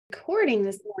Recording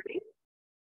this morning.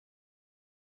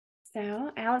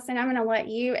 So, Allison, I'm going to let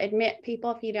you admit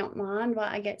people if you don't mind while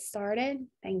I get started.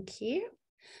 Thank you.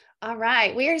 All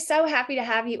right. We are so happy to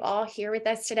have you all here with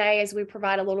us today as we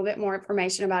provide a little bit more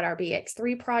information about our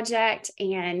BX3 project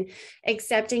and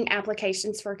accepting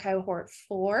applications for cohort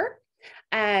 4.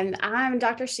 I'm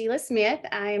Dr. Sheila Smith.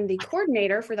 I am the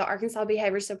coordinator for the Arkansas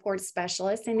Behavior Support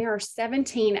Specialist, and there are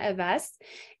 17 of us,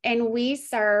 and we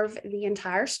serve the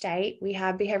entire state. We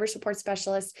have behavior support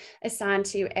specialists assigned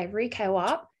to every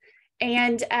co-op,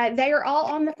 and they are all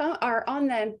on the phone or on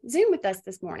the Zoom with us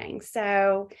this morning.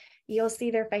 So you'll see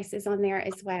their faces on there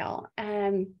as well.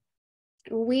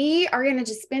 We are going to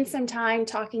just spend some time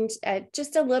talking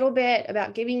just a little bit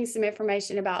about giving you some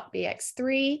information about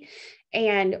BX3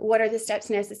 and what are the steps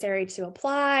necessary to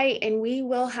apply. And we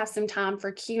will have some time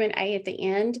for Q&A at the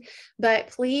end. But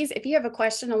please, if you have a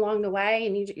question along the way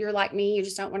and you're like me, you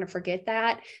just don't want to forget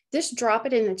that, just drop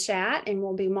it in the chat and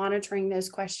we'll be monitoring those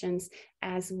questions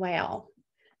as well.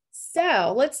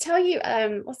 So let's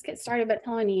get started by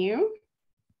telling you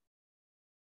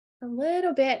a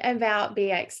little bit about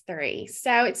BX3.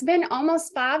 So it's been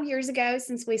almost 5 years ago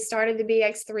since we started the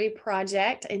BX3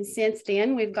 project. And since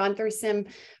then, we've gone through some,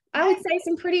 I would say,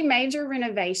 some pretty major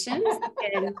renovations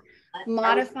and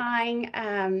modifying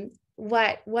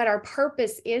what our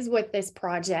purpose is with this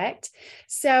project.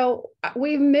 So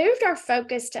we've moved our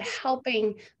focus to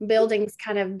helping buildings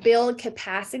kind of build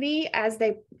capacity as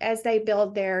they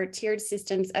build their tiered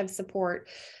systems of support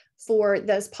for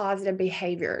those positive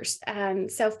behaviors.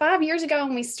 So 5 years ago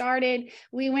when we started,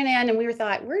 we went in and we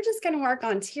thought, we're just going to work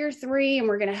on tier 3 and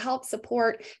we're going to help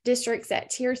support districts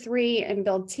at tier 3 and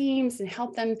build teams and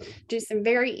help them do some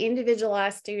very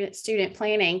individualized student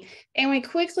planning. And we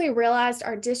quickly realized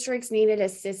our districts needed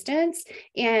assistance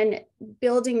in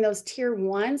building those tier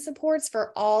 1 supports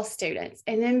for all students,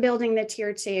 and then building the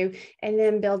tier 2, and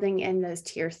then building in those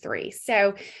tier 3.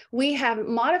 So we have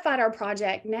modified our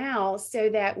project now so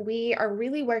that we are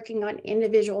really working on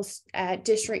individual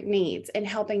district needs and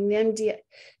helping them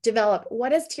develop what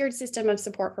does tiered system of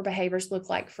support for behaviors look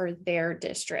like for their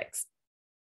districts,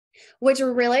 which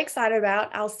we're really excited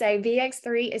about. I'll say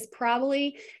BX3 is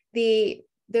probably the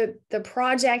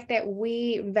project that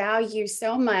we value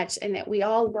so much and that we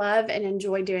all love and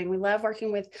enjoy doing. We love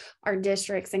working with our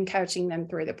districts and coaching them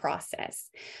through the process.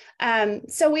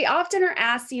 So we often are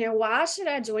asked, why should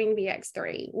I join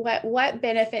BX3? What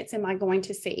benefits am I going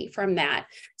to see from that?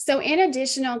 So in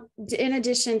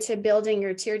addition to building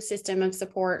your tiered system of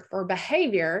support for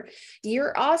behavior,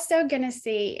 you're also going to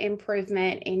see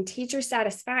improvement in teacher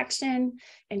satisfaction,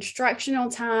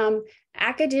 instructional time,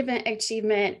 academic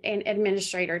achievement, and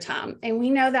administrator time. And we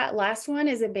know that last one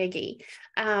is a biggie.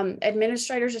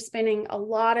 Administrators are spending a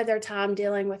lot of their time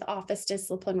dealing with office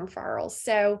discipline referrals.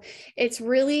 So it's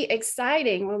really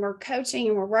exciting when we're coaching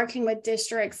and we're working with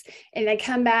districts and they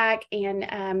come back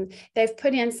and they've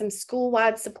put in some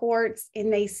school-wide supports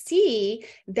and they see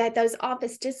that those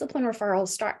office discipline referrals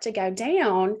start to go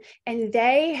down and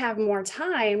they have more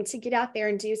time to get out there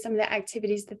and do some of the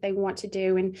activities that they want to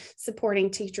do in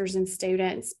supporting teachers and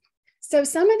students. So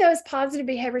some of those positive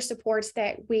behavior supports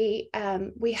that we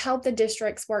help the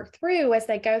districts work through as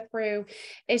they go through,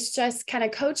 it's just kind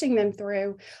of coaching them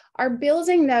through, are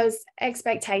building those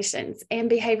expectations and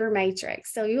behavior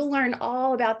matrix. So you'll learn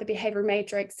all about the behavior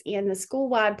matrix in the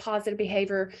school-wide positive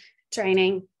behavior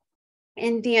training.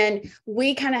 And then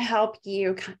we kind of help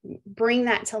you bring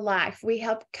that to life. We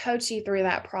help coach you through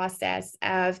that process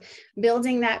of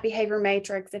building that behavior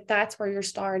matrix, if that's where you're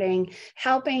starting,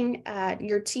 helping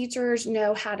your teachers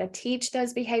know how to teach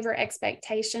those behavior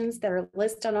expectations that are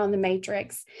listed on the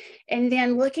matrix. And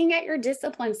then looking at your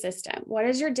discipline system. What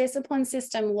does your discipline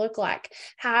system look like?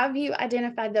 How have you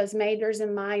identified those majors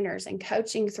and minors and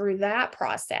coaching through that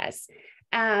process?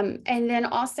 And then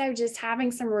also just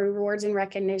having some rewards and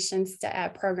recognitions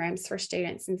to, programs for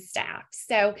students and staff.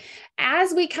 So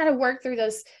as we kind of work through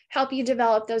those, help you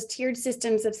develop those tiered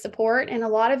systems of support, and a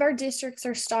lot of our districts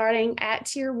are starting at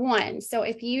tier 1. So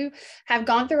if you have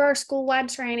gone through our school-wide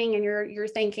training and you're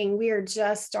thinking we are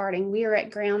just starting, we are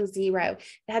at ground zero,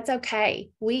 that's okay.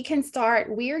 We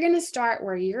are going to start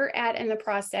where you're at in the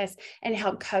process and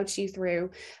help coach you through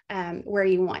where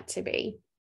you want to be.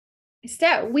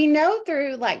 So we know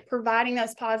through providing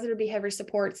those positive behavior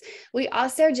supports, we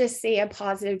also just see a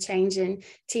positive change in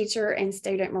teacher and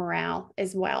student morale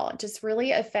as well. It just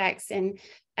really affects and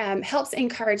helps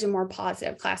encourage a more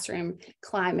positive classroom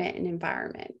climate and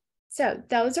environment. So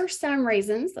those are some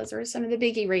reasons. Those are some of the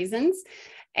biggie reasons.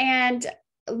 And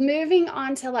moving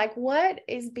on to what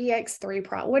is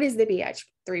BX3 what is the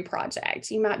BX3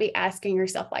 project. You might be asking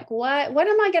yourself, like, what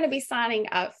am I going to be signing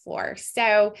up for?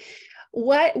 So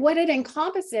what it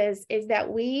encompasses is that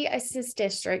we assist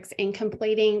districts in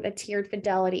completing the tiered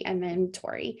fidelity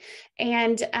inventory.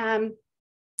 And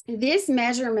this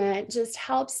measurement just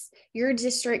helps your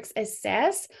districts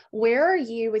assess where are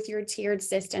you with your tiered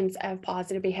systems of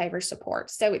positive behavior support.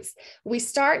 So we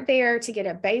start there to get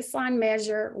a baseline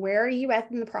measure. Where are you at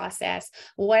in the process?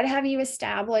 What have you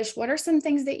established? What are some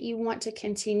things that you want to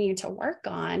continue to work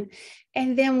on?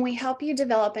 And then we help you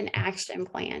develop an action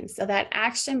plan. So that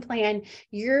action plan,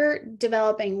 you're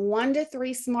developing 1 to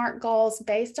 3 SMART goals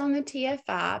based on the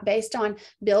TFI, based on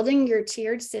building your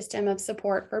tiered system of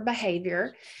support for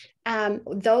behavior.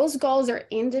 Those goals are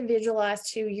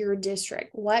individualized to your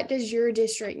district. What does your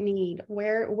district need?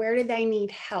 Where do they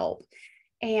need help?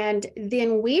 And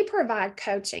then we provide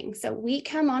coaching. So we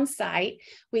come on site,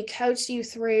 we coach you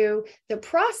through the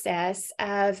process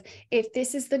of, if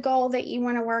this is the goal that you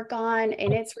want to work on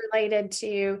and it's related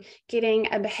to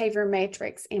getting a behavior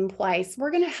matrix in place,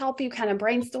 we're going to help you kind of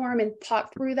brainstorm and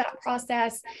talk through that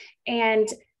process and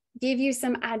give you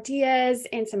some ideas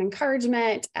and some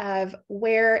encouragement of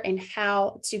where and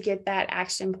how to get that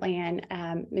action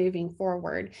plan moving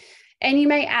forward. And you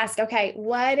may ask, okay,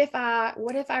 what if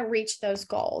I reach those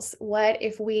goals? What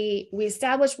if we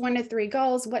establish 1 to 3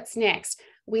 goals? What's next?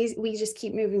 We just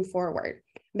keep moving forward.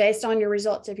 Based on your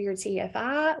results of your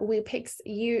TFI,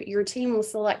 your team will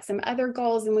select some other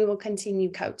goals and we will continue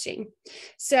coaching.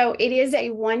 So it is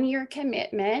a 1-year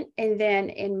commitment. And then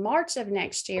in March of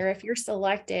next year, if you're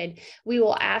selected, we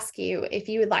will ask you if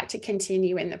you would like to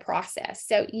continue in the process.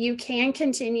 So you can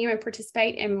continue and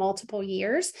participate in multiple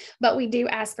years, but we do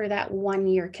ask for that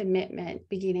 1-year commitment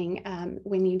beginning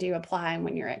when you do apply and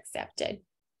when you're accepted.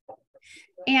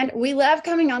 And we love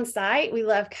coming on site. We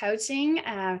love coaching.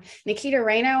 Nikita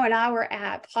Reno and I were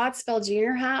at Pottsville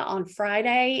Junior High on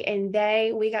Friday, and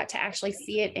we got to actually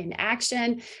see it in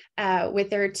action with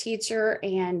their teacher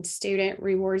and student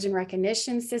rewards and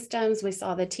recognition systems. We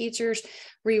saw the teachers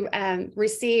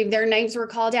receive, their names were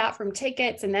called out from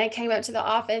tickets, and they came up to the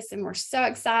office and were so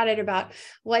excited about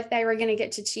what they were going to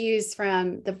get to choose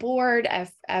from the board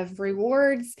of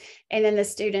rewards, and then the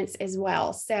students as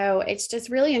well. So it's just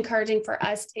really encouraging for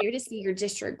us too to see your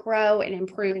district grow and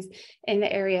improve in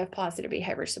the area of positive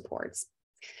behavior supports.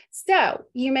 So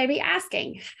you may be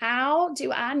asking, how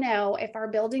do I know if our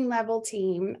building level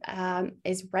team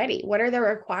is ready? What are the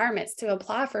requirements to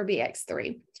apply for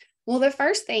BX3? Well, the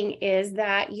first thing is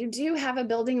that you do have a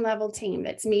building level team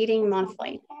that's meeting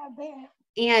monthly.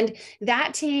 And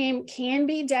that team can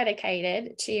be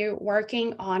dedicated to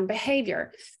working on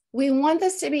behavior. We want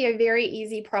this to be a very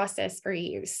easy process for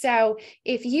you. So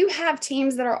if you have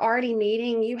teams that are already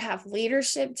meeting, you have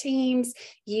leadership teams,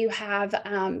 you have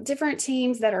different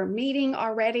teams that are meeting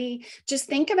already, just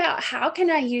think about, how can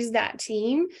I use that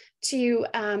team to,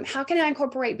 how can I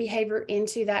incorporate behavior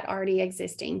into that already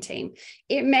existing team?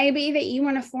 It may be that you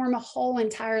want to form a whole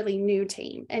entirely new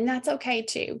team, and that's okay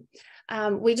too.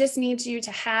 We just need you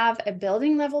to have a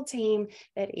building level team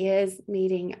that is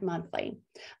meeting monthly.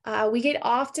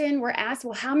 We're asked,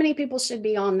 well, how many people should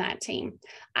be on that team?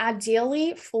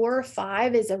 Ideally, 4 or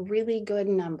 5 is a really good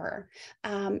number.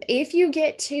 If you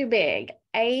get too big,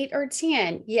 8 or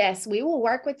 10, yes, we will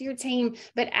work with your team.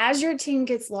 But as your team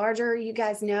gets larger, you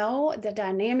guys know the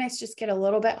dynamics just get a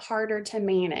little bit harder to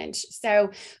manage.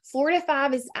 So 4 to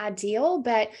 5 is ideal,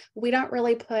 but we don't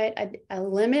really put a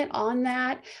limit on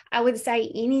that. I would say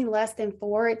any less than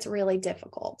 4, it's really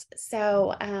difficult.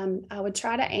 So I would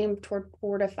try to aim toward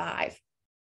 4 to 5.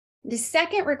 The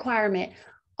second requirement,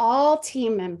 all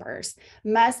team members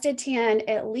must attend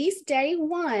at least day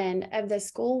 1 of the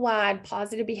school-wide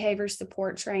positive behavior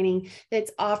support training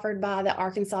that's offered by the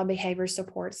Arkansas Behavior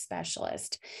Support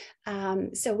Specialist.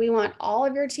 So we want all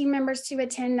of your team members to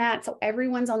attend that, so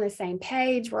everyone's on the same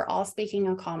page. We're all speaking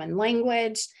a common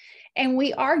language. And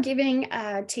we are giving you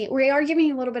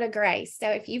a little bit of grace. So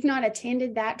if you've not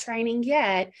attended that training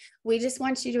yet, we just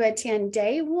want you to attend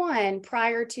day 1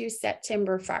 prior to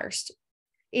September 1st.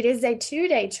 It is a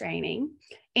 2-day training,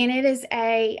 and it is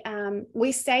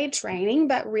we say training,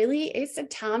 but really it's a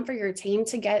time for your team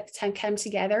to come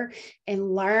together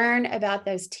and learn about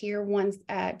those tier one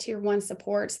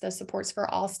supports, the supports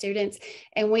for all students.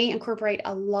 And we incorporate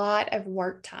a lot of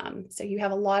work time. So you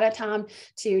have a lot of time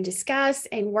to discuss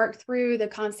and work through the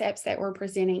concepts that we're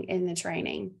presenting in the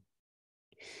training.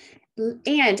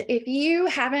 And if you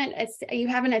haven't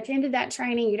attended that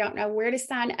training, you don't know where to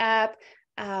sign up,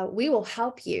 we will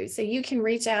help you. So you can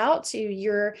reach out to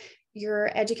your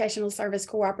your Educational Service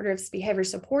Cooperative's behavior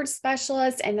support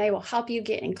specialist, and they will help you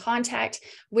get in contact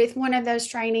with one of those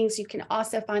trainings. You can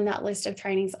also find that list of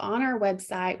trainings on our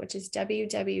website, which is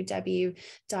www.arbss.org.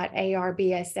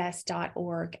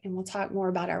 And we'll talk more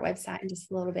about our website in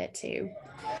just a little bit too.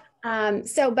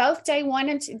 So both day 1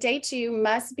 and day 2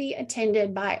 must be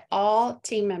attended by all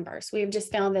team members. We've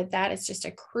just found that that is just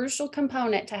a crucial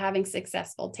component to having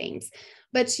successful teams.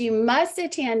 But you must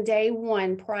attend day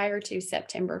 1 prior to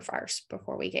September 1st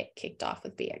before we get kicked off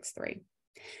with BX3.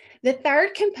 The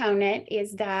third component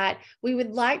is that we would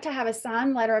like to have a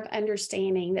signed letter of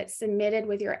understanding that's submitted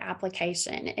with your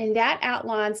application. And that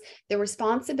outlines the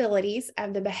responsibilities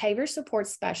of the behavior support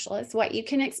specialist, what you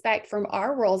can expect from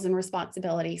our roles and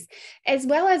responsibilities, as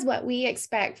well as what we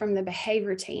expect from the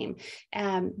behavior team,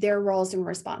 their roles and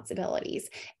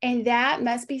responsibilities. And that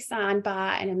must be signed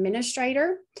by an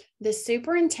administrator, the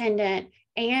superintendent,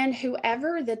 and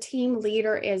whoever the team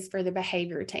leader is for the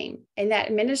behavior team. And that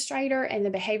administrator and the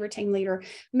behavior team leader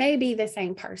may be the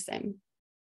same person.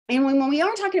 And when we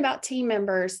are talking about team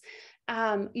members,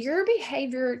 your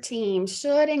behavior team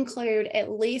should include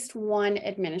at least one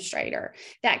administrator.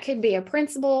 That could be a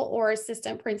principal or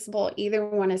assistant principal. Either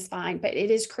one is fine, but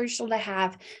it is crucial to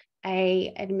have an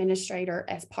administrator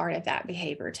as part of that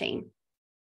behavior team.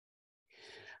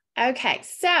 Okay,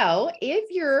 so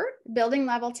if your building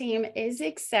level team is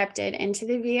accepted into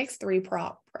the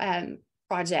BX3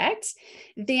 project,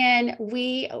 then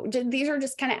these are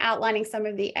just kind of outlining some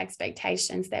of the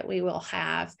expectations that we will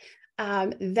have.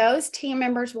 Those team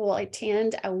members will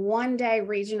attend a one-day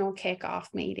regional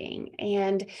kickoff meeting,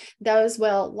 and those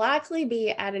will likely be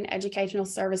at an educational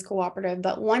service cooperative.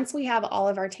 But once we have all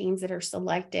of our teams that are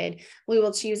selected, we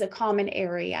will choose a common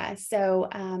area. So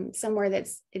somewhere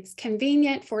it's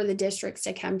convenient for the districts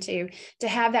to come to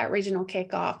have that regional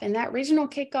kickoff. And that regional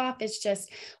kickoff is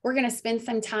just, we're going to spend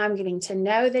some time getting to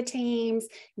know the teams,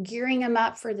 gearing them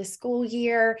up for the school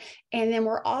year. And then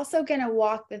we're also going to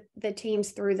walk the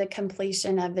teams through the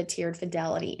completion of the tiered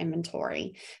fidelity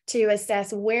inventory to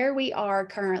assess where we are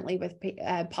currently with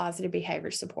positive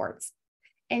behavior supports.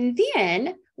 And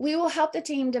then we will help the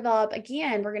team develop,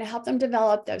 again, we're going to help them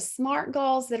develop those SMART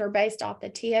goals that are based off the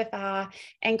TFI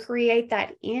and create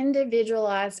that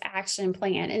individualized action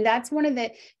plan. And that's one of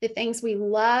the things we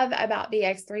love about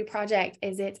BX3 project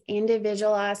is it's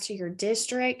individualized to your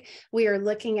district. We are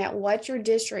looking at what your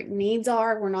district needs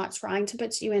are. We're not trying to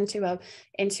put you into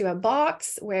a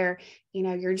box where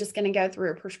you're just going to go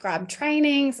through prescribed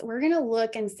trainings. We're going to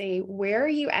look and see where are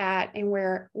you at and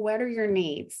what are your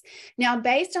needs. Now,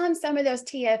 based on some of those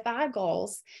TFI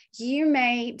goals, you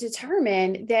may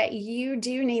determine that you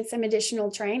do need some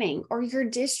additional training, or your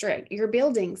district, your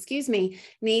building,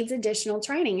 needs additional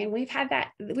training. And we've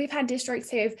had districts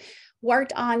who've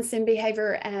worked on some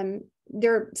behavior,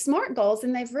 their SMART goals,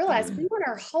 and they've realized we want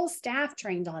our whole staff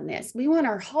trained on this. We want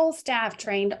our whole staff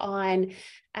trained on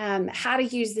how to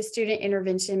use the student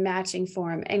intervention matching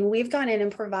form. And we've gone in and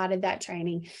provided that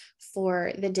training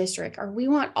for the district. Or we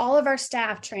want all of our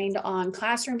staff trained on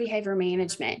classroom behavior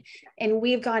management. And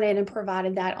we've gone in and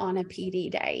provided that on a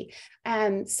PD day.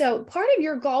 So part of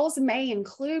your goals may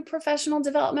include professional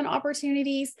development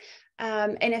opportunities.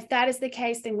 And if that is the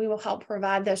case, then we will help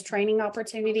provide those training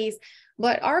opportunities.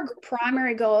 But our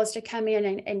primary goal is to come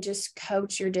in and just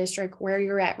coach your district where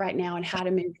you're at right now and how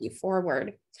to move you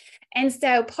forward. And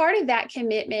so part of that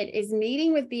commitment is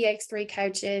meeting with BX3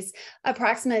 coaches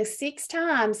approximately 6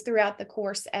 times throughout the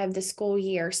course of the school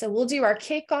year. So we'll do our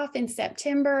kickoff in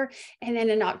September, and then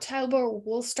in October,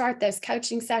 we'll start those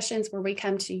coaching sessions where we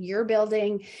come to your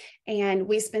building and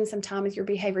we spend some time with your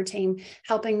behavior team,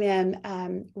 helping them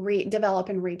develop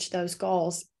and reach those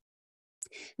goals.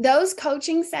 Those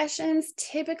coaching sessions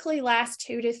typically last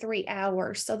 2 to 3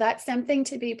 hours. So that's something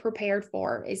to be prepared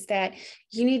for, is that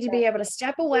you need to be able to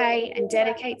step away and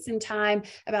dedicate some time,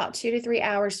 about 2 to 3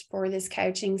 hours for this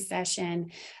coaching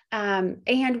session.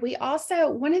 And we also,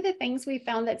 one of the things we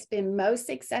found that's been most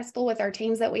successful with our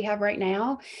teams that we have right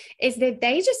now is that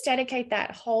they just dedicate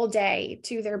that whole day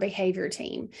to their behavior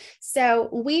team. So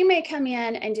we may come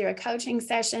in and do a coaching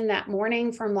session that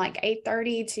morning from like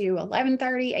 8:30 to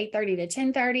 11:30, 8:30 to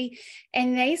 10:30,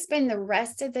 and they spend the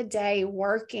rest of the day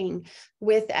working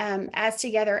with as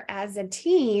together as a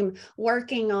team,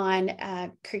 working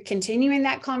on continuing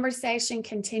that conversation,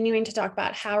 continuing to talk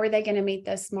about how are they going to meet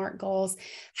those SMART goals,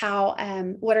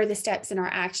 what are the steps in our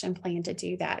action plan to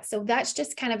do that. So that's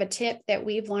just kind of a tip that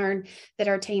we've learned that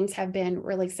our teams have been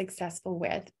really successful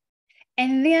with.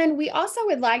 And then we also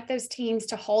would like those teams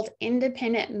to hold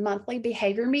independent monthly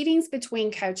behavior meetings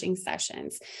between coaching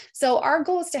sessions. So our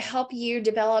goal is to help you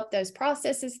develop those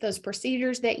processes, those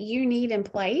procedures that you need in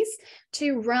place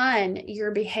to run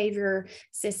your behavior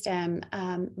system.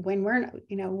 When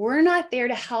we're not there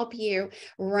to help you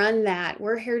run that.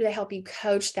 We're here to help you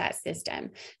coach that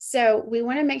system. So we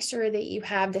want to make sure that you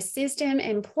have the system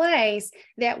in place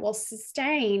that will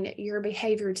sustain your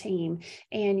behavior team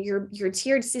and your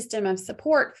tiered system of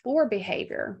support for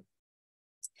behavior.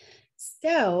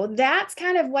 So that's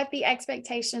kind of what the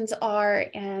expectations are,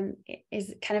 and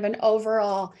is kind of an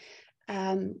overall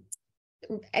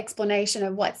explanation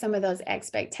of what some of those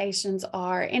expectations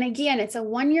are. And again, it's a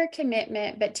one-year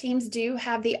commitment, but teams do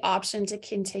have the option to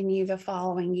continue the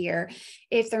following year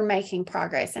if they're making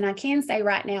progress. And I can say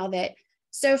right now that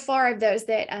so far of those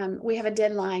that we have a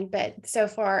deadline, but so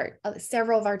far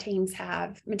several of our teams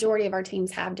majority of our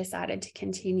teams have decided to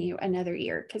continue another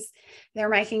year because they're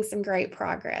making some great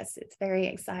progress. It's very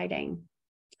exciting.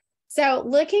 So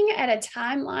looking at a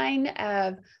timeline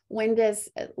of when does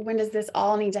this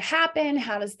all need to happen?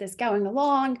 How does this going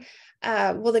along?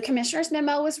 Well, the commissioner's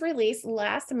memo was released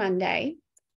last Monday,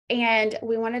 and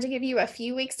we wanted to give you a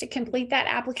few weeks to complete that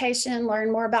application,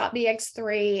 learn more about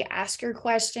BX3, ask your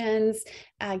questions,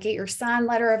 get your signed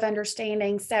letter of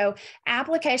understanding. So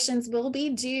applications will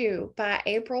be due by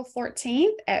April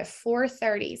 14th at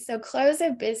 4:30. So close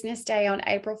of business day on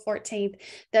April 14th.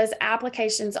 Those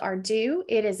applications are due.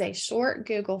 It is a short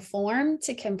Google form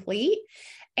to complete.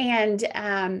 And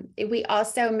we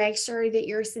also make sure that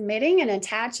you're submitting and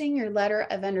attaching your letter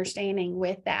of understanding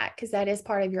with that, because that is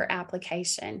part of your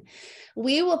application.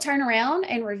 We will turn around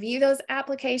and review those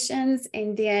applications.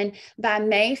 And then by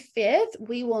May 5th,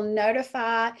 we will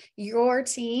notify your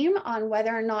team on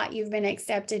whether or not you've been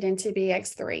accepted into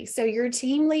BX3. So your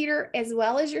team leader, as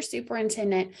well as your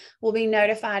superintendent, will be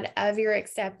notified of your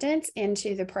acceptance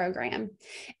into the program.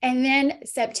 And then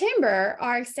September,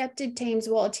 our accepted teams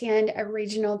will attend a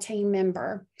regional team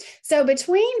member. So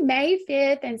between May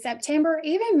 5th and September,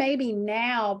 even maybe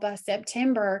now by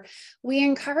September, we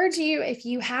encourage you, if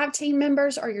you have team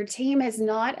members or your team has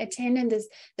not attended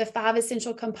the 5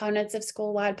 essential components of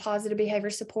school-wide positive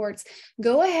behavior supports,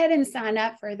 go ahead and sign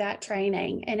up for that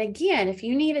training. And again, if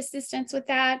you need assistance with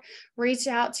that, reach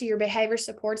out to your behavior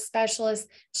support specialist.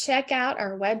 Check out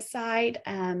our website.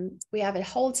 We have a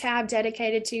whole tab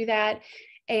dedicated to that.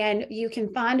 And you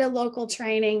can find a local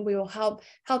training. We will help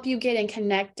you get in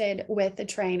connected with the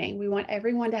training. We want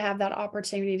everyone to have that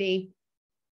opportunity.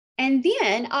 And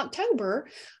then October,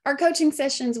 our coaching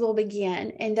sessions will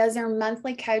begin, and those are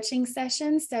monthly coaching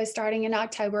sessions. So starting in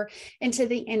October into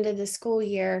the end of the school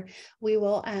year, we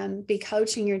will be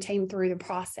coaching your team through the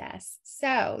process.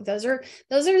 So those are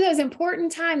those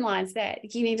important timelines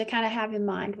that you need to kind of have in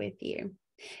mind with you.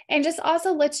 And just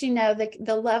also let you know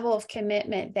the level of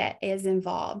commitment that is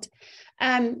involved.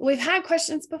 We've had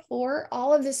questions before.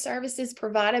 All of the services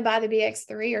provided by the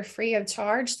BX3 are free of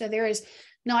charge. So there is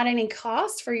not any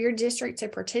cost for your district to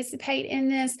participate in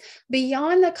this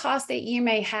beyond the cost that you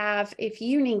may have if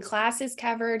you need classes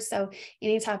covered. So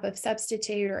any type of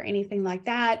substitute or anything like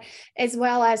that, as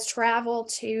well as travel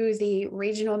to the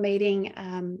regional meeting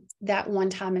that one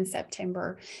time in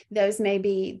September. Those may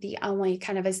be the only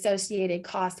kind of associated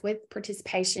cost with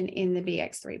participation in the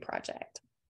BX3 project.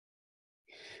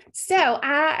 So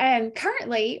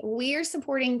currently we are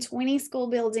supporting 20 school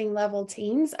building level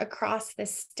teams across the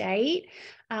state.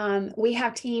 We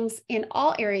have teams in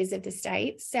all areas of the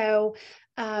state. So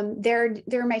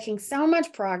they're making so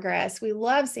much progress. We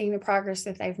love seeing the progress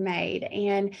that they've made.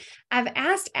 And I've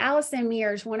asked Allison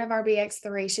Mears, one of our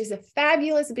BX3, she's a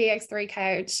fabulous BX3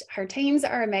 coach. Her teams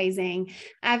are amazing.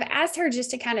 I've asked her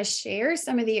just to kind of share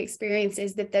some of the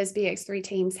experiences that those BX3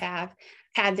 teams have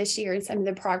had this year and some of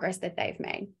the progress that they've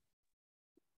made.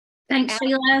 Thanks,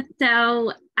 Sheila.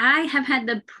 So I have had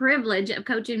the privilege of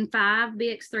coaching 5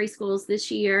 BX3 schools this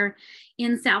year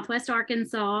in Southwest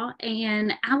Arkansas.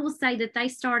 And I will say that they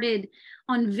started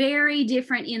on very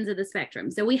different ends of the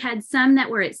spectrum. So we had some that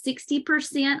were at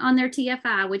 60% on their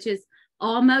TFI, which is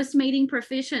almost meeting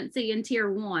proficiency in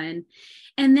Tier 1.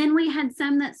 And then we had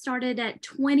some that started at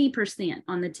 20%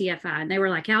 on the TFI. And they were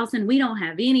like, Allison, we don't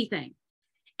have anything.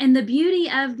 And the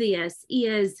beauty of this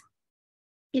is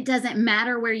it doesn't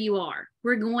matter where you are.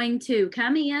 We're going to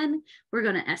come in, we're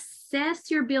going to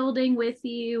assess your building with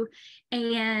you,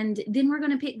 and then we're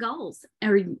going to pick goals.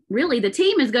 Or really, the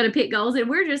team is going to pick goals, and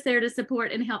we're just there to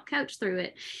support and help coach through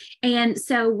it. And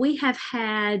so we have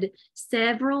had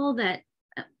several that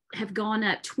have gone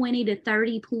up 20 to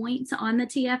 30 points on the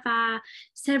TFI,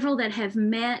 several that have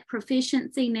met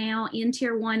proficiency now in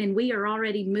Tier 1, and we are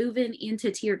already moving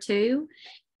into Tier 2.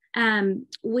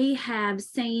 We have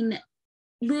seen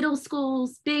little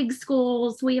schools, big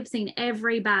schools. We have seen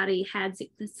everybody had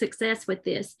success with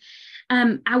this.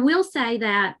 I will say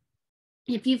that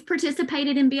if you've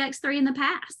participated in BX3 in the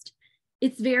past,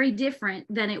 it's very different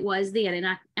than it was then. And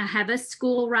I have a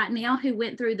school right now who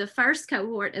went through the first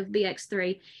cohort of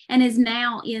BX3 and is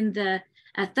now in the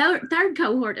third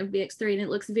cohort of BX3, and it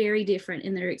looks very different,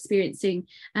 and they're experiencing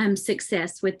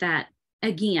success with that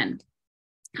again.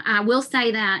 I will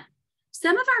say that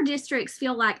some of our districts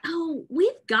feel like, oh,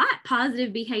 we've got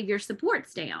positive behavior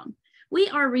supports down. We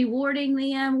are rewarding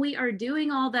them. We are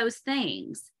doing all those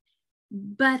things,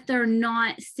 but they're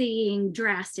not seeing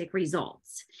drastic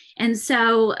results. And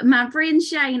so my friend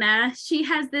Shayna, she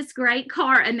has this great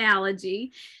car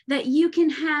analogy that you can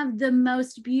have the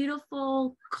most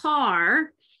beautiful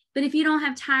car, but if you don't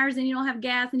have tires and you don't have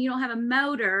gas and you don't have a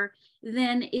motor,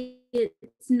 then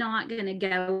it's not going to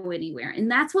go anywhere. And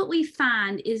that's what we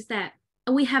find, is that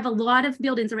we have a lot of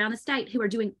buildings around the state who are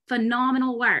doing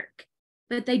phenomenal work,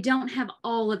 but they don't have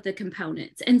all of the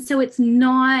components. And so it's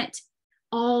not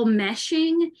all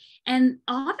meshing. And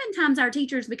oftentimes our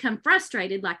teachers become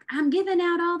frustrated, like, I'm giving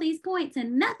out all these points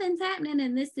and nothing's happening,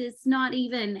 and this is not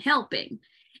even helping.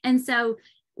 And so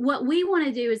what we want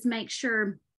to do is make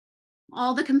sure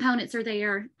all the components are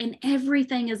there and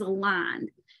everything is aligned.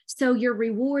 So your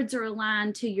rewards are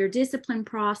aligned to your discipline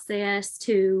process,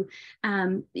 to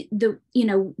the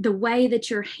way that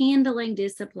you're handling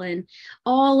discipline.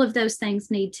 All of those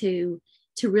things need to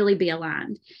really be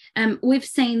aligned. We've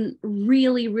seen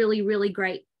really, really, really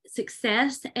great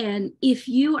success. And if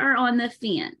you are on the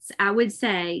fence, I would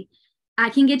say I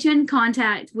can get you in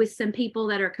contact with some people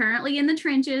that are currently in the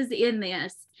trenches in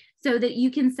this, so that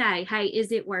you can say, hey,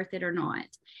 is it worth it or not?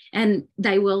 And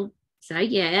they will say,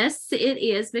 yes, it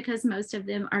is, because most of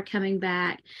them are coming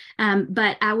back.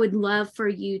 But I would love for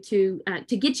you to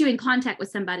get you in contact with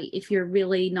somebody if you're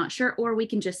really not sure, or we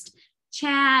can just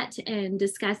chat and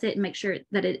discuss it and make sure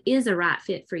that it is a right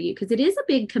fit for you, because it is a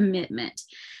big commitment.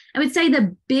 I would say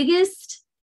the biggest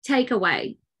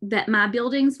takeaway that my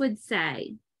buildings would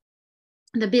say,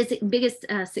 the biggest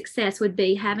success would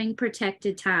be having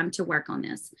protected time to work on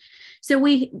this. So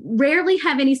we rarely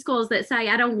have any schools that say,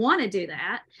 I don't want to do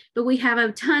that, but we have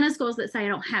a ton of schools that say, I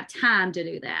don't have time to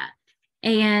do that.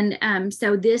 And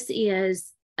so this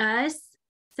is us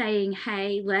saying,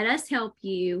 hey, let us help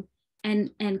you,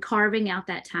 and carving out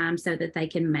that time so that they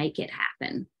can make it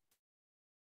happen.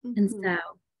 Mm-hmm. And so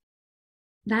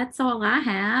that's all I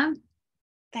have.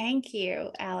 Thank you,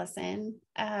 Allison.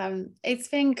 It's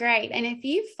been great. And if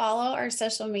you follow our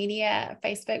social media,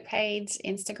 Facebook page,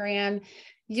 Instagram,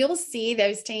 you'll see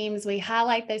those teams. We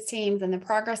highlight those teams and the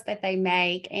progress that they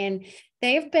make. And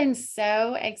they've been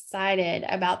so excited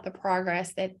about the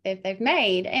progress that they've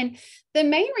made. And the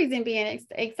main reason being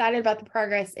excited about the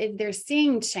progress is they're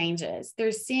seeing changes.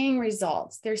 They're seeing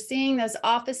results. They're seeing those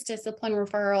office discipline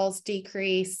referrals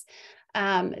decrease.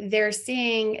 They're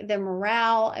seeing the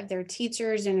morale of their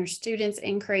teachers and their students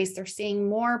increase. They're seeing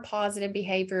more positive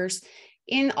behaviors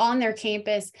on their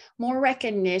campus, more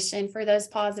recognition for those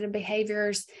positive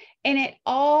behaviors. And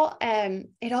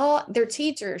their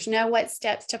teachers know what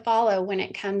steps to follow when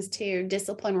it comes to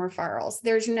discipline referrals.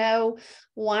 There's no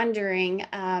wondering,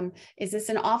 is this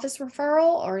an office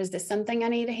referral, or is this something I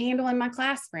need to handle in my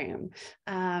classroom?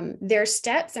 There's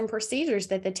steps and procedures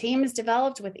that the team has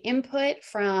developed with input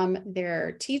from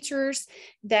their teachers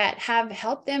that have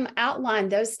helped them outline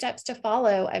those steps to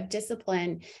follow of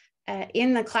discipline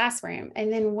in the classroom.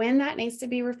 And then when that needs to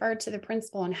be referred to the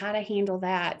principal and how to handle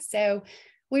that. So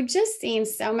we've just seen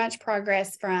so much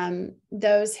progress from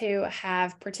those who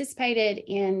have participated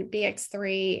in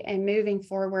BX3 and moving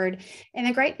forward. And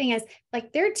the great thing is,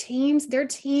 like, their teams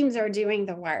are doing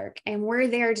the work, and we're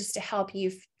there just to help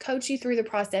you, coach you through the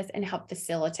process and help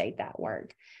facilitate that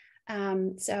work.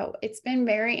 So it's been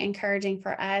very encouraging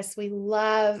for us. We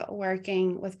love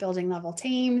working with building level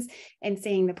teams and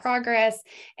seeing the progress.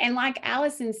 And like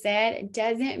Allison said, it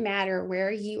doesn't matter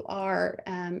where you are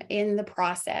in the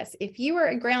process. If you are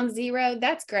at ground zero,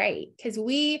 that's great, because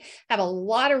we have a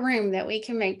lot of room that we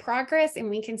can make progress and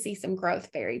we can see some growth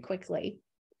very quickly.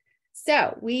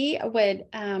 So we would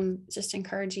just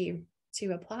encourage you to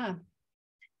apply.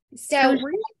 So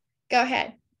go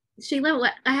ahead.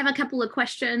 Sheila, I have a couple of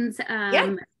questions.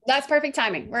 Yeah, that's perfect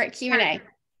timing. We're at Q&A.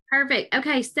 Perfect.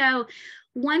 Okay, so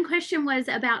one question was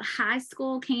about high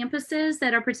school campuses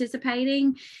that are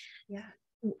participating. Yeah.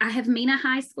 I have Mena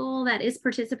High School that is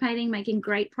participating, making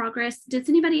great progress. Does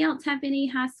anybody else have any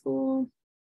high school?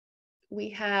 We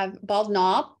have Bald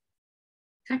Knob.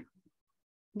 Okay.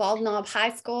 Bald Knob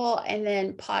High School, and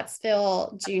then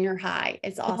Pottsville Junior High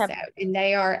is also, and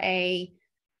they are a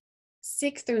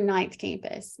 6th through 9th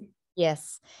campus.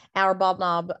 Yes, our Bald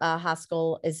Knob High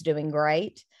School is doing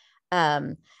great.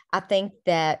 I think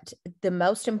that the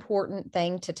most important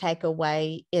thing to take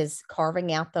away is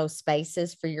carving out those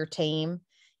spaces for your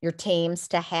teams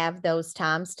to have those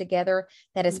times together.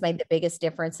 That has made the biggest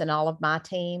difference in all of my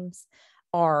teams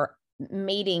are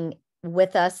meeting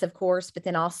with us, of course, but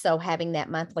then also having that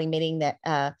monthly meeting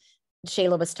that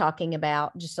Sheila was talking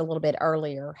about just a little bit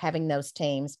earlier, having those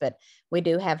teams. But we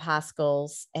do have high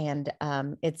schools, and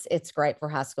it's great for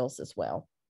high schools as well.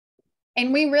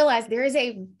 And we realize there is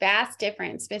a vast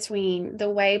difference between the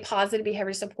way positive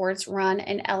behavior supports run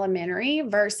in elementary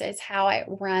versus how it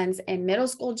runs in middle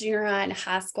school, junior high, and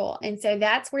high school. And so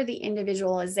that's where the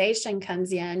individualization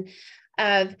comes in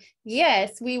of,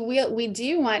 yes, we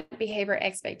do want behavior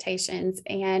expectations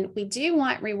and we do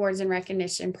want rewards and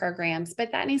recognition programs,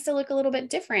 but that needs to look a little bit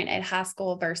different at high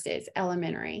school versus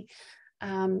elementary.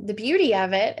 The beauty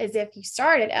of it is if you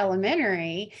start at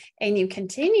elementary and you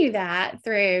continue that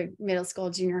through middle school,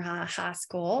 junior high, high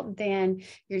school, then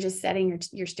you're just setting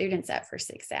your students up for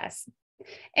success.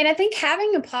 And I think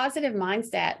having a positive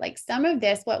mindset, like some of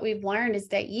this, what we've learned is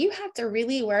that you have to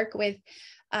really work with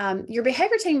your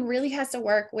behavior team really has to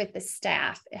work with the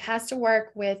staff. It has to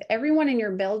work with everyone in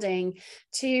your building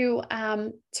to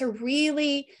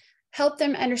really help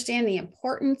them understand the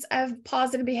importance of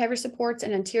positive behavior supports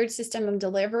and a tiered system of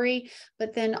delivery,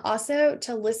 but then also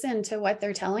to listen to what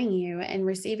they're telling you and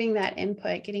receiving that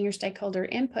input, getting your stakeholder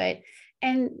input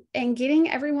and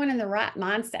getting everyone in the right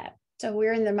mindset. So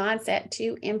we're in the mindset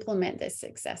to implement this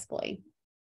successfully.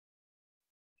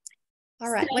 All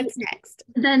right, so what's next?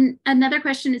 Then another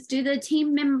question is, do the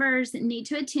team members need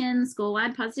to attend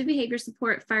school-wide positive behavior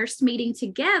support first meeting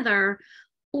together?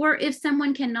 Or if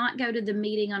someone cannot go to the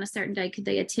meeting on a certain day, could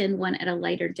they attend one at a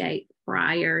later date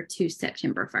prior to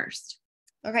September 1st?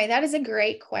 Okay, that is a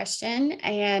great question.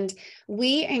 And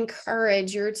we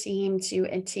encourage your team to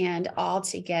attend all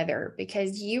together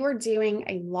because you are doing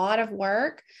a lot of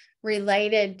work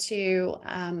related to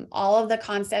all of the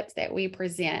concepts that we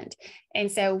present.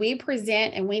 And so we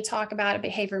present and we talk about a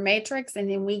behavior matrix, and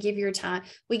then we give your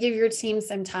team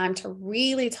some time to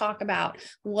really talk about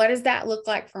what does that look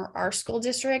like for our school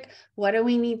district? What do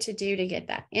we need to do to get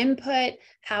that input?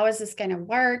 How is this going to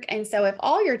work? And so if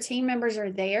all your team members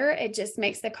are there, it just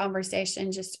makes the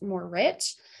conversation just more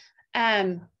rich.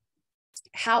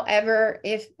 However,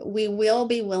 if we will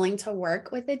be willing to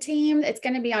work with a team, it's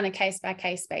going to be on a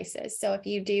case-by-case basis. So if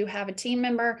you do have a team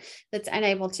member that's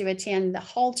unable to attend the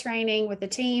whole training with the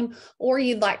team, or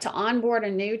you'd like to onboard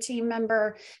a new team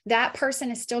member, that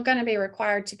person is still going to be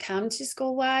required to come to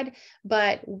school-wide,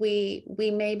 but we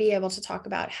may be able to talk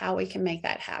about how we can make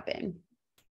that happen.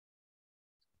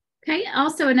 Okay,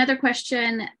 also another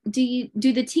question, do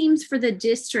the teams for the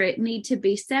district need to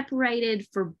be separated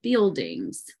for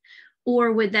buildings?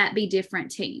 Or would that be different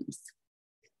teams?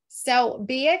 So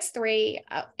BX3,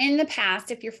 in the past,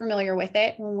 if you're familiar with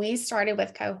it, when we started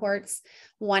with cohorts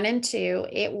 1 and 2,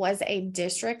 it was a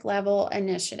district level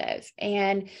initiative.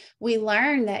 And we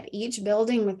learned that each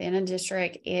building within a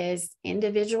district is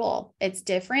individual. It's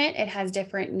different. It has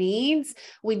different needs.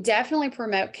 We definitely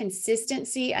promote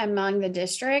consistency among the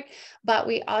district, but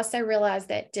we also realize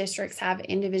that districts have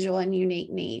individual and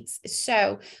unique needs.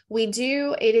 So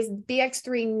it is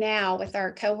BX3 now with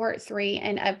our cohort 3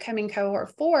 and upcoming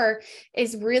cohort 4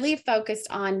 is really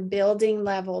focused on building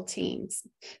level teams.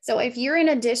 So if you're in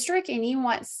a district and you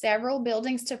want several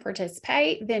buildings to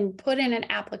participate, then put in an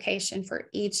application for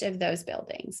each of those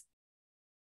buildings.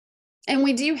 And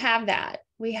we do have that.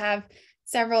 We have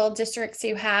several districts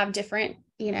who have different,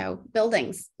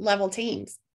 buildings level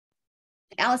teams.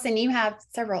 Allison, you have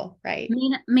several, right?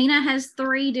 Mena has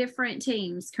 3 different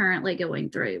teams currently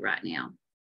going through right now.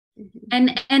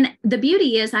 Mm-hmm. And the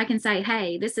beauty is I can say,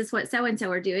 hey, this is what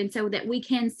so-and-so are doing, so that we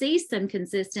can see some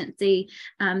consistency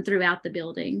throughout the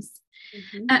buildings.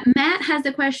 Mm-hmm. Matt has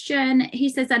a question. He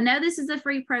says, I know this is a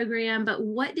free program, but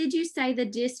what did you say the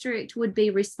district would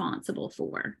be responsible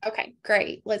for? Okay,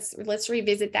 great. Let's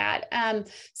revisit that.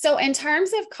 So in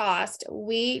terms of cost,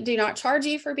 we do not charge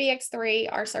you for BX3.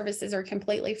 Our services are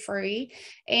completely free.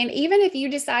 And even if you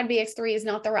decide BX3 is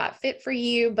not the right fit for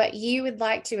you, but you would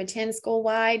like to attend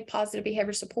school-wide positive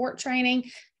behavior support training,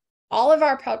 all of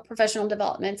our professional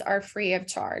developments are free of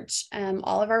charge.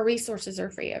 All of our resources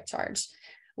are free of charge.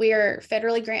 We are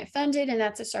federally grant funded, and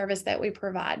that's a service that we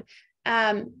provide.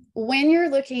 When you're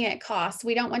looking at costs,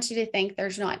 we don't want you to think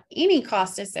there's not any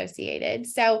cost associated.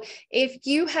 So if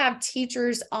you have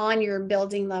teachers on your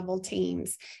building level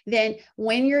teams, then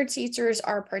when your teachers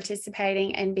are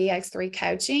participating in BX3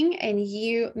 coaching and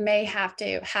you may have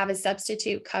to have a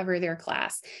substitute cover their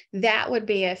class, that would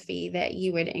be a fee that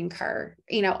you would incur,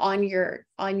 on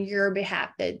your behalf,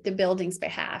 the building's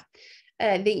behalf.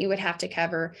 That you would have to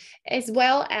cover, as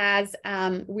well as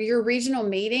your regional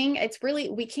meeting.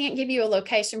 We can't give you a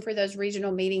location for those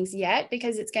regional meetings yet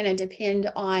because it's going to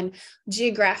depend on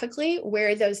geographically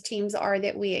where those teams are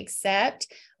that we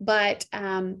accept. But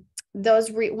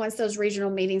once those regional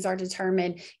meetings are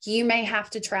determined, you may have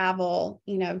to travel,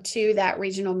 to that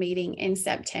regional meeting in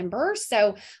September.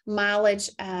 So mileage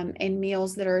and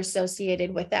meals that are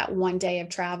associated with that one day of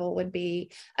travel would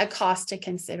be a cost to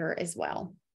consider as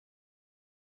well.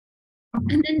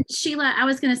 And then Sheila, I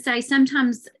was going to say,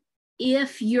 sometimes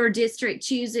if your district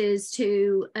chooses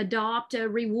to adopt a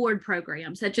reward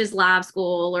program, such as Live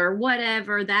School or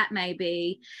whatever that may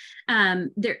be,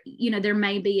 there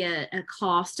may be a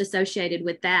cost associated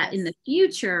with that in the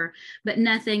future, but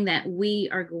nothing that we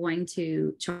are going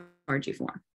to charge you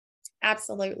for.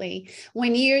 Absolutely.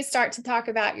 When you start to talk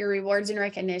about your rewards and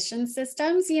recognition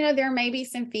systems, there may be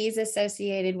some fees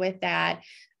associated with that.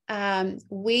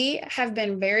 We have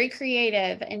been very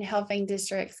creative in helping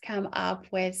districts come up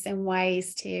with some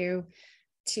ways to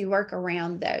work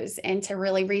around those and to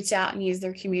really reach out and use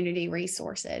their community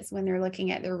resources when they're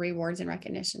looking at their rewards and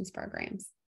recognitions programs.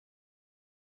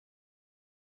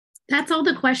 That's all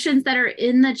the questions that are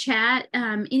in the chat.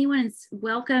 Anyone is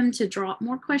welcome to drop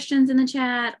more questions in the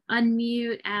chat,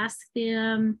 unmute, ask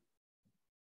them.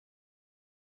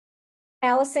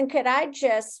 Allison, could I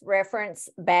just reference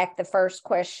back the first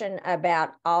question about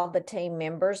all the team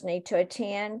members need to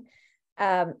attend?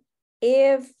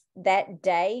 If that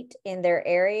date in their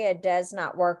area does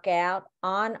not work out,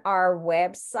 on our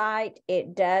website,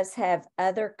 it does have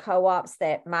other co-ops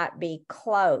that might be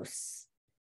close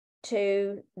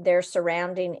to their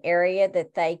surrounding area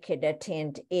that they could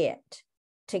attend it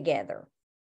together.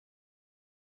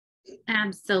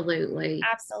 Absolutely.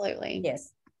 Absolutely.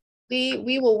 Yes.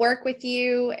 We will work with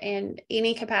you in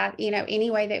any capacity, any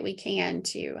way that we can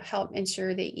to help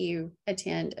ensure that you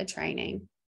attend a training.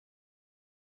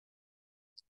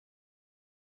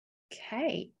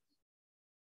 Okay.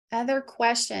 Other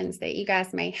questions that you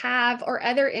guys may have or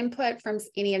other input from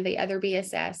any of the other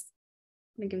BSS?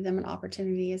 I'm going to give them an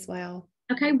opportunity as well.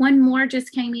 Okay, one more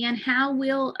just came in. How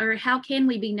can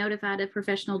we be notified of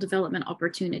professional development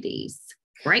opportunities?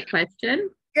 Great question.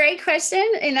 Great question.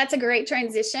 And that's a great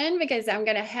transition because I'm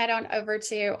going to head on over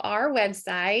to our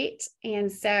website. And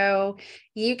so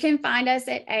you can find us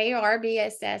at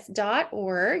arbss.org.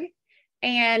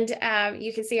 And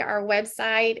you can see our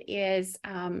website is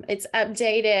it's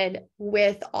updated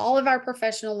with all of our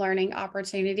professional learning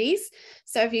opportunities.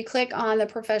 So if you click on the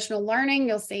professional learning,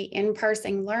 you'll see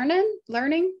in-person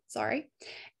learning.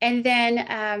 And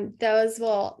then those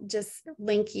will just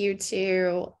link you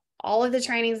to all of the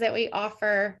trainings that we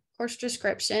offer, course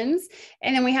descriptions,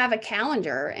 and then we have a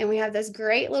calendar, and we have this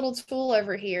great little tool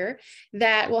over here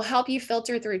that will help you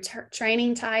filter through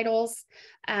training titles.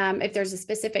 If there's a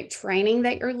specific training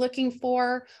that you're looking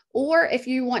for, or if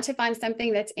you want to find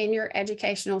something that's in your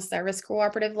educational service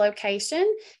cooperative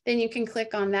location, then you can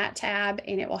click on that tab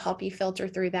and it will help you filter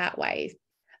through that way.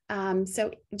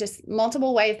 So just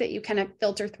multiple ways that you kind of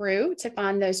filter through to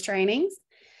find those trainings.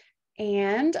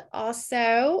 And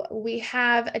also we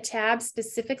have a tab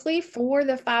specifically for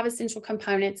the 5 essential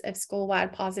components of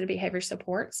school-wide positive behavior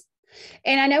supports.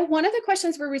 And I know one of the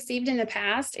questions we received in the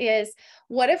past is,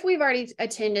 what if we've already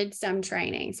attended some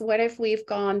trainings? What if we've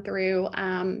gone through,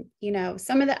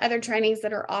 some of the other trainings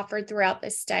that are offered throughout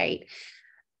the state?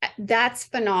 That's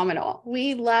phenomenal.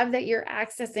 We love that you're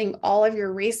accessing all of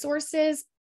your resources.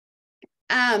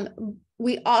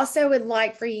 We also would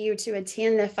like for you to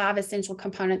attend the 5 essential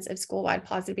components of school-wide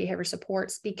positive behavior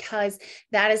supports, because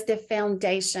that is the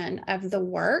foundation of the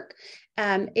work.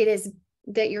 It is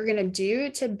that you're going to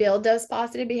do to build those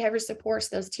positive behavior supports,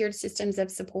 those tiered systems of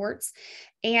supports.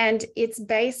 And it's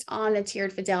based on the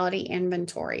tiered fidelity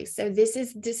inventory. So this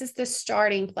is the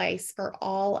starting place for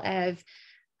all of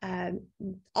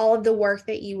the work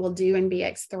that you will do in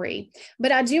BX3.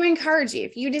 But I do encourage you,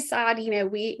 if you decide,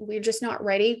 we're just not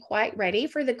quite ready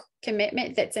for the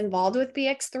commitment that's involved with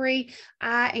BX3,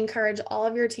 I encourage all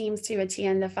of your teams to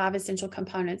attend the 5 essential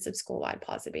components of school-wide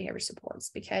positive behavior supports,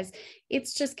 because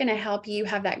it's just going to help you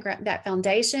have that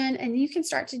foundation, and you can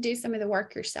start to do some of the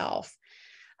work yourself.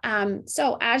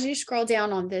 So as you scroll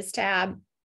down on this tab,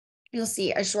 You'll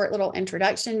see a short little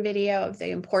introduction video of the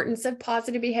importance of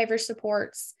positive behavior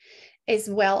supports, as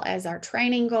well as our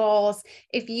training goals.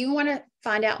 If you want to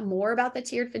find out more about the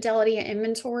tiered fidelity and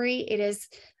inventory, it's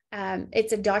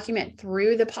a document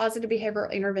through the Positive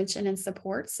Behavioral Intervention and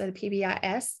Support, so the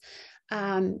PBIS.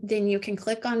 Then you can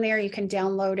click on there, you can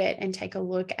download it and take a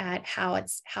look at how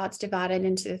it's divided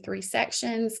into the 3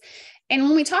 sections. And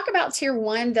when we talk about tier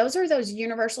 1, those are those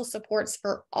universal supports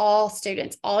for all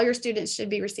students. All your students should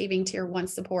be receiving tier 1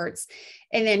 supports.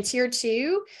 And then tier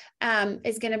 2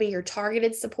 is going to be your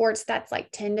targeted supports. That's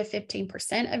like 10 to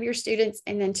 15% of your students.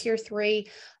 And then tier 3,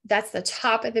 that's the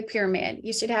top of the pyramid.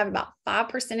 You should have about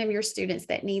 5% of your students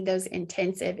that need those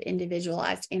intensive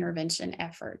individualized intervention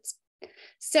efforts.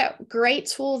 So great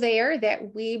tool there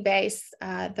that we base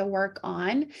the work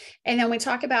on. And then we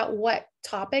talk about what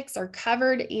topics are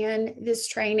covered in this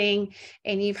training.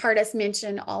 And you've heard us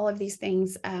mention all of these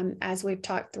things as we've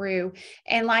talked through.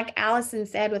 And like Allison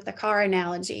said with the car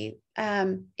analogy,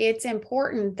 it's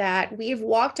important that we've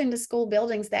walked into school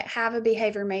buildings that have a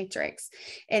behavior matrix,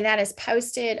 and that is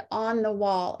posted on the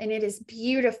wall, and it is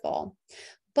beautiful.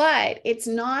 But it's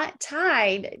not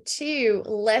tied to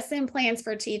lesson plans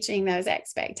for teaching those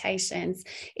expectations.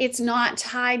 It's not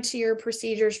tied to your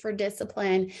procedures for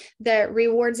discipline. The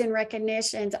rewards and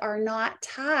recognitions are not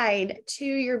tied to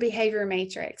your behavior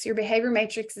matrix. Your behavior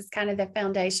matrix is kind of the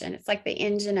foundation. It's like the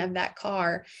engine of that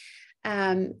car.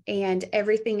 And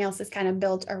everything else is kind of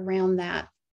built around that.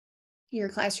 Your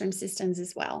classroom systems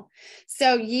as well.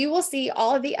 So you will see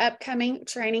all of the upcoming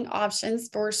training options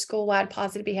for school-wide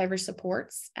positive behavior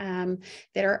supports that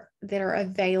are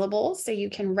available. So you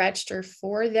can register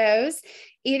for those.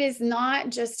 It is not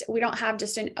just, we don't have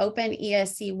just an open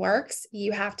ESC Works.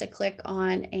 You have to click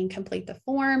on and complete the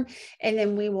form, and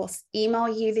then we will email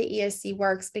you the ESC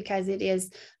Works, because it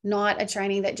is not a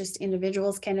training that just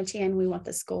individuals can attend. We want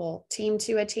the school team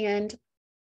to attend.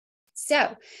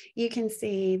 So you can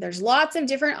see there's lots of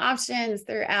different options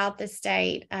throughout the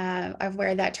state of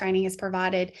where that training is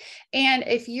provided. And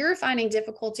if you're finding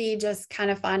difficulty just kind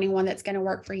of finding one that's going to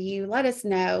work for you, let us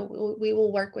know. We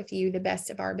will work with you the best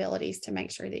of our abilities to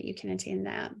make sure that you can attend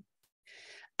that.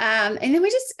 And then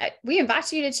we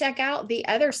invite you to check out the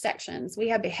other sections. We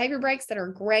have behavior breaks that are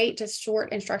great, just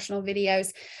short instructional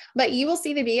videos, but you will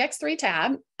see the BX3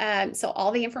 tab. So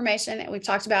all the information that we've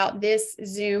talked about, this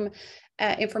Zoom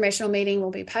informational meeting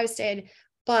will be posted,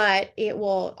 but it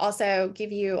will also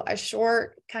give you a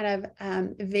short kind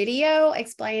of video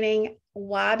explaining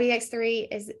why BX3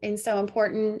 is so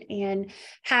important, and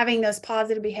having those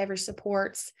positive behavior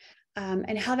supports,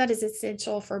 and how that is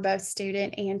essential for both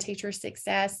student and teacher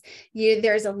success.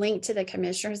 There's a link to the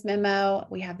commissioner's memo.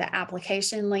 We have the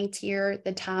application linked here,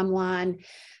 the timeline,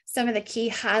 some of the key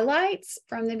highlights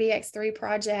from the BX3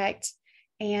 project.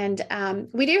 And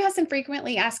we do have some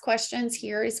frequently asked questions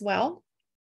here as well.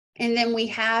 And then we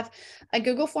have a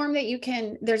Google form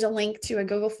that there's a link to a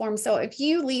Google form. So if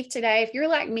you leave today, if you're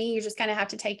like me, you just kind of have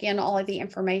to take in all of the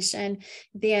information.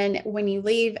 Then when you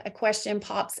leave, a question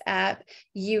pops up.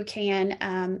 You can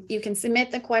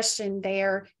submit the question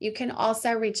there. You can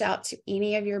also reach out to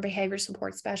any of your behavior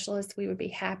support specialists. We would be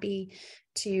happy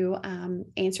to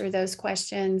answer those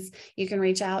questions. You can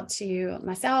reach out to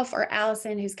myself or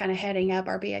Allison, who's kind of heading up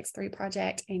our BX3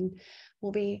 project, and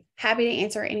we'll be happy to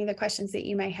answer any of the questions that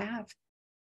you may have.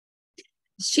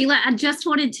 Sheila, I just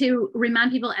wanted to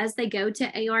remind people, as they go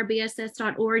to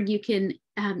arbss.org, you can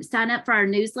sign up for our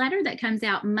newsletter that comes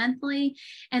out monthly,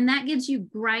 and that gives you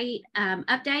great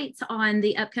updates on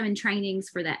the upcoming trainings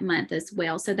for that month as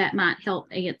well. So that might help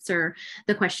answer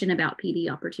the question about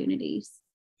PD opportunities.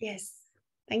 Yes.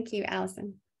 Thank you,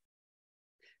 Allison.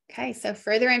 Okay, so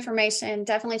further information,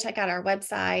 definitely check out our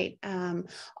website.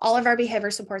 All of our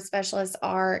behavior support specialists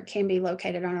can be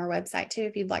located on our website too.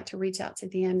 If you'd like to reach out to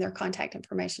them, their contact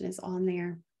information is on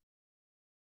there.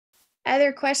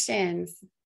 Other questions?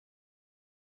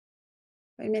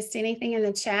 We missed anything in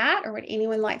the chat, or would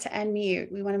anyone like to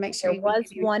unmute? We want to make sure. There was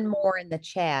one more in the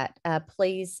chat.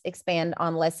 Please expand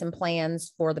on lesson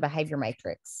plans for the behavior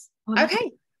matrix.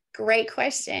 Okay, great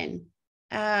question.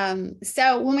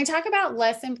 So when we talk about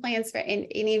lesson plans for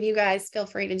any of you guys, feel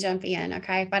free to jump in,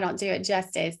 okay, if I don't do it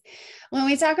justice. When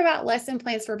we talk about lesson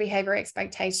plans for behavior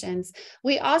expectations,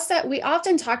 we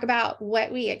often talk about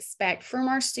what we expect from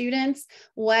our students.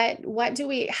 How do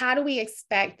we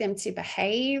expect them to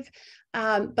behave?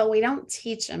 But we don't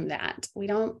teach them that. We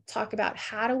don't talk about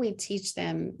how do we teach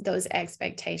them those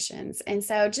expectations. And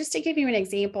so just to give you an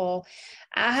example,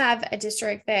 I have a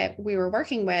district that we were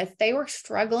working with. They were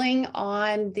struggling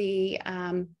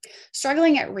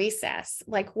struggling at recess,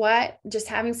 just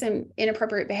having some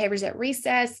inappropriate behaviors at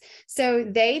recess. So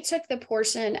they took the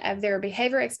portion of their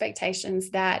behavior expectations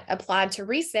that applied to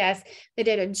recess. They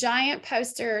did a giant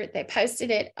poster. They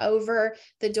posted it over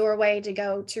the doorway to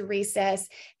go to recess,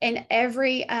 and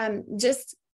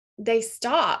they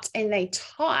stopped and they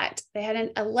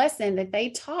had a lesson that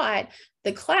they taught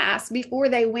the class before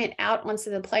they went out onto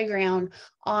the playground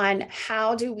on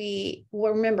how do we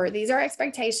remember these are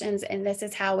expectations and this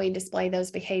is how we display those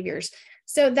behaviors.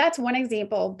 So that's one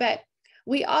example, but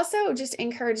we also just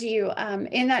encourage you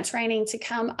in that training to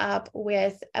come up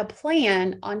with a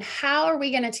plan on how are we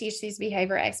going to teach these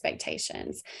behavior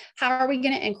expectations? How are we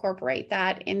going to incorporate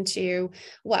that into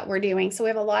what we're doing? So we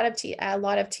have a lot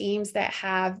of teams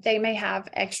that they may have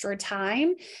extra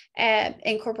time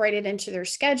incorporated into their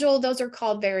schedule. Those are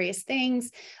called various things,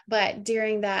 but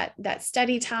during that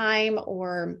study time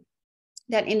or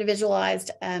that individualized,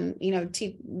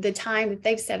 the time that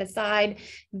they've set aside,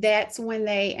 that's when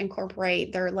they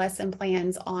incorporate their lesson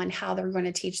plans on how they're going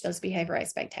to teach those behavior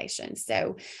expectations.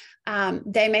 So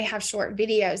they may have short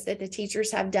videos that the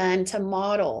teachers have done to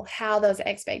model how those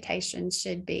expectations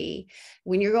should be.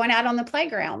 When you're going out on the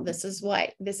playground, this is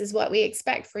what we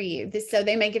expect for you. So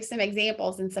they may give some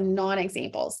examples and some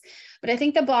non-examples. But I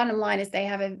think the bottom line is they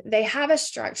have a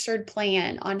structured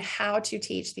plan on how to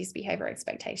teach these behavior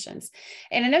expectations.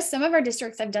 And I know some of our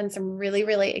districts have done some really,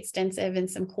 really extensive and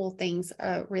some cool things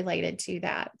related to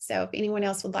that. So if anyone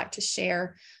else would like to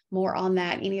share more on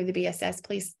that, any of the BSS,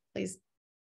 please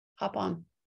hop on.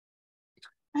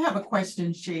 I have a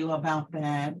question, Sheila, about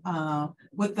that.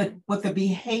 Would the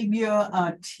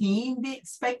behavior team be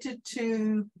expected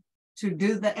to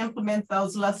implement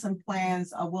those lesson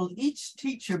plans, or will each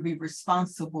teacher be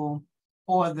responsible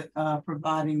for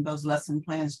providing those lesson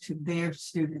plans to their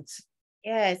students?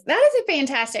 Yes, that is a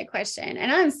fantastic question.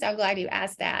 And I'm so glad you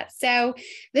asked that. So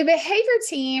the behavior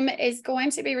team is going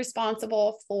to be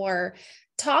responsible for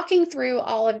talking through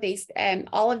all of these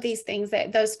things,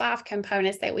 that those 5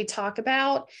 components that we talk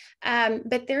about,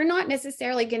 but they're not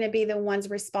necessarily going to be the ones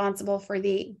responsible for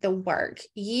the work.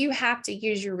 You have to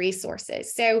use your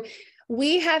resources. So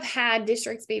we have had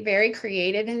districts be very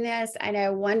creative in this. I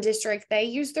know one district, they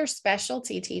use their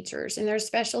specialty teachers, and their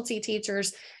specialty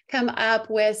teachers come up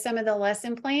with some of the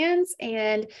lesson plans,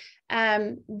 and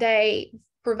they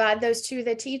provide those to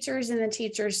the teachers, and the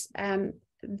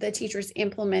teachers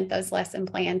implement those lesson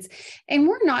plans. And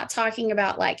we're not talking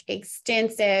about like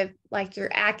extensive, like your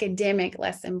academic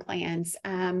lesson plans.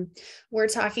 We're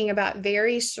talking about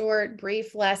very short,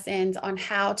 brief lessons on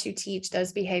how to teach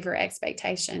those behavior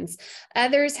expectations.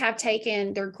 Others have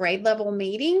taken their grade level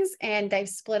meetings and they've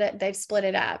split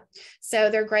it up.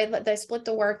 So they split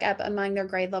the work up among their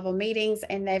grade level meetings,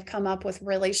 and they've come up with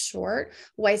really short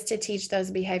ways to teach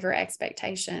those behavior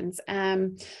expectations.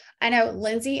 I know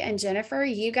Lindsay and Jennifer,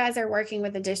 you guys are working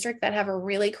with a district that have a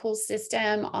really cool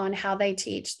system on how they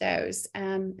teach those.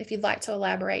 If you'd like to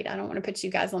elaborate, I don't want to put you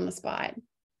guys on the spot.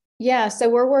 Yeah, so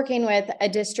we're working with a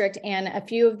district and a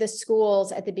few of the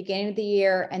schools at the beginning of the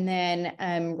year, and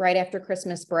then right after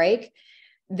Christmas break.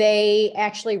 They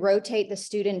actually rotate the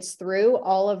students through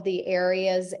all of the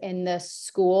areas in the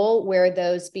school where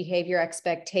those behavior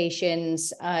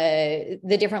expectations,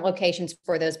 the different locations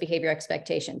for those behavior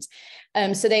expectations.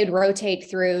 So they would rotate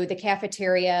through the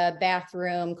cafeteria,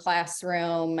 bathroom,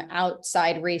 classroom,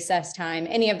 outside recess time,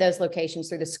 any of those locations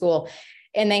through the school.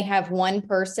 And they have one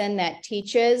person that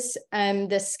teaches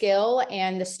the skill,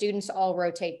 and the students all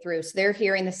rotate through. So they're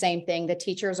hearing the same thing. The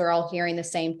teachers are all hearing the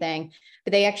same thing,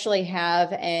 but they actually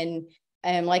have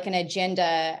like an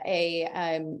agenda,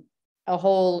 a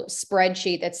whole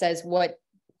spreadsheet that says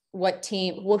what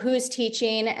team, who's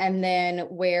teaching, and then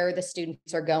where the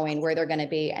students are going, where they're going to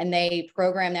be. And they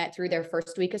program that through their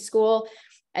first week of school.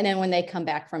 And then when they come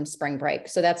back from spring break.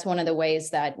 So that's one of the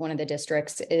ways that one of the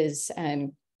districts is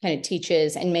kind of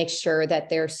teaches and makes sure that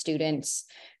their students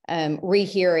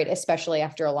rehear it, especially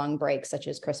after a long break, such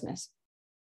as Christmas.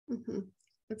 Mm-hmm.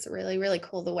 It's really, really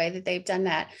cool the way that they've done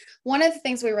that. One of the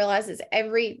things we realize is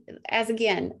every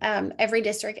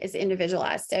district is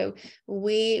individualized. So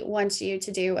we want you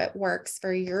to do what works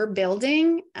for your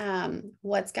building,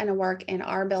 what's going to work in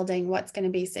our building, what's going to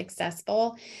be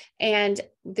successful. And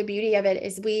the beauty of it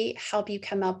is we help you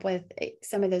come up with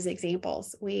some of those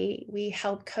examples. We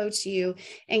help coach you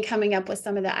in coming up with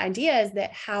some of the ideas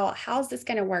that how's this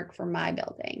going to work for my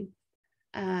building?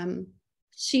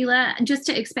 Sheila, just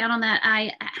to expound on that,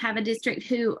 I have a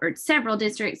district or several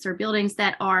districts or buildings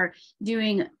that are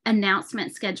doing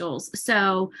announcement schedules.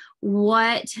 So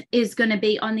what is going to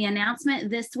be on the announcement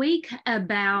this week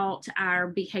about our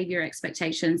behavior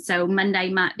expectations? So Monday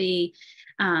might be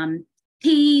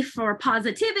P for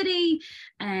positivity,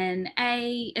 and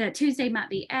Tuesday might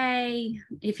be A,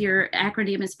 if your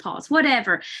acronym is PAUSE,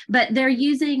 whatever. But they're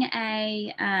using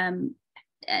an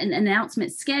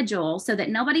announcement schedule so that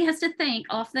nobody has to think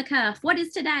off the cuff, what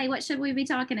is today? What should we be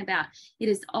talking about? It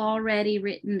is already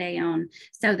written down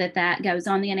so that goes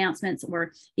on the announcements,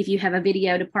 or if you have a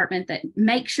video department that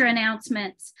makes your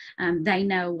announcements, they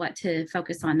know what to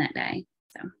focus on that day.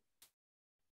 So,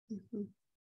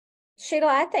 Sheila,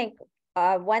 I think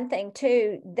one thing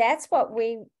too, that's what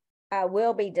we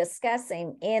will be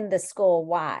discussing in the school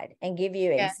wide, and give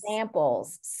you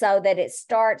examples so that it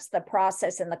starts the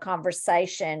process and the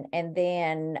conversation. And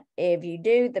then if you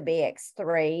do the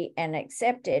BX3 and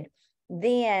accepted,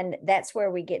 then that's where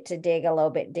we get to dig a little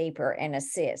bit deeper and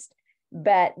assist.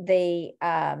 But the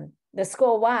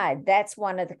school wide, that's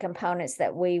one of the components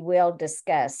that we will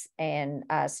discuss and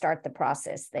start the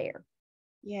process there.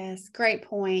 Yes, great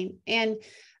point. And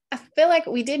I feel like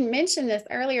we didn't mention this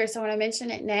earlier, so I want to mention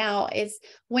it now, is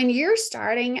when you're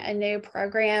starting a new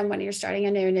program, when you're starting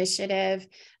a new initiative,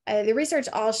 the research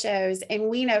all shows, and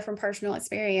we know from personal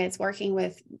experience working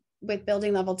with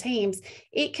building level teams,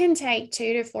 it can take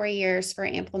 2 to 4 years for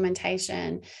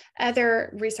implementation.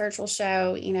 Other research will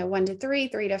show, 1 to 3,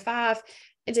 3 to 5,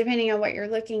 depending on what you're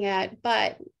looking at.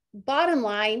 But bottom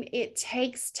line, it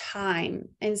takes time.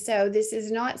 And so this is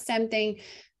not something,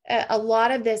 a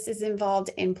lot of this is involved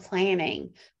in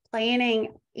planning,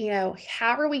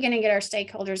 how are we going to get our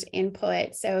stakeholders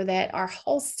input so that our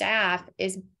whole staff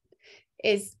is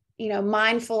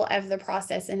mindful of the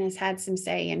process and has had some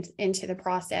say into the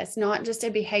process, not just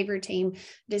a behavior team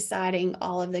deciding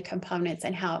all of the components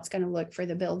and how it's going to look for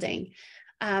the building.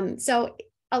 So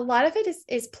a lot of it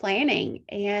is planning,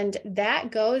 and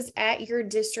that goes at your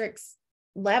district's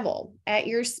level, at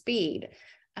your speed.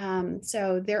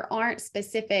 So there aren't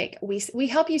specific, we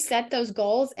help you set those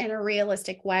goals in a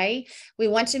realistic way. We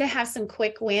want you to have some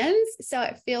quick wins so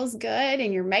it feels good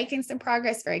and you're making some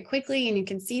progress very quickly and you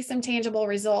can see some tangible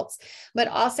results, but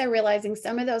also realizing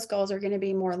some of those goals are going to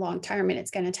be more long-term and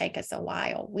it's going to take us a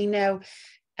while. We know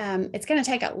it's going to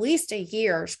take at least a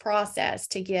year's process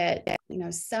to get,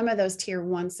 some of those tier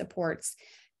 1 supports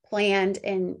planned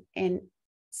and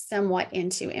somewhat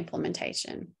into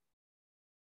implementation.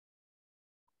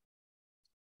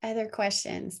 Other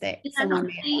questions that someone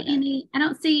may have? I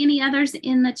don't see any others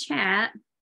in the chat.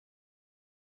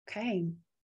 Okay.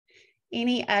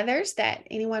 Any others that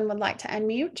anyone would like to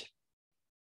unmute?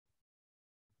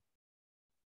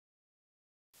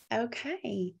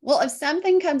 Okay. Well, if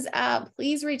something comes up,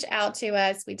 please reach out to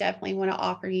us. We definitely want to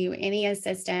offer you any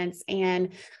assistance.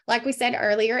 And like we said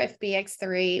earlier, if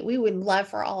BX3, we would love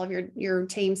for all of your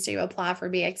teams to apply for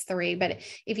BX3. But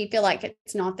if you feel like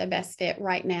it's not the best fit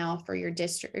right now for your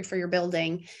district, for your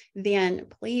building, then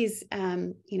please,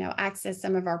 access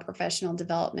some of our professional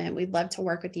development. We'd love to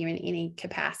work with you in any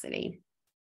capacity.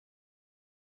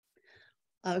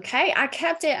 Okay, I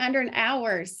kept it under an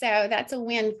hour, so that's a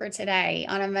win for today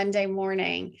on a Monday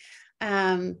morning.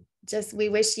 We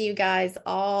wish you guys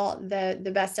all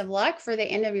the best of luck for the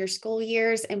end of your school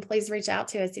years, and please reach out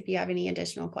to us if you have any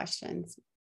additional questions.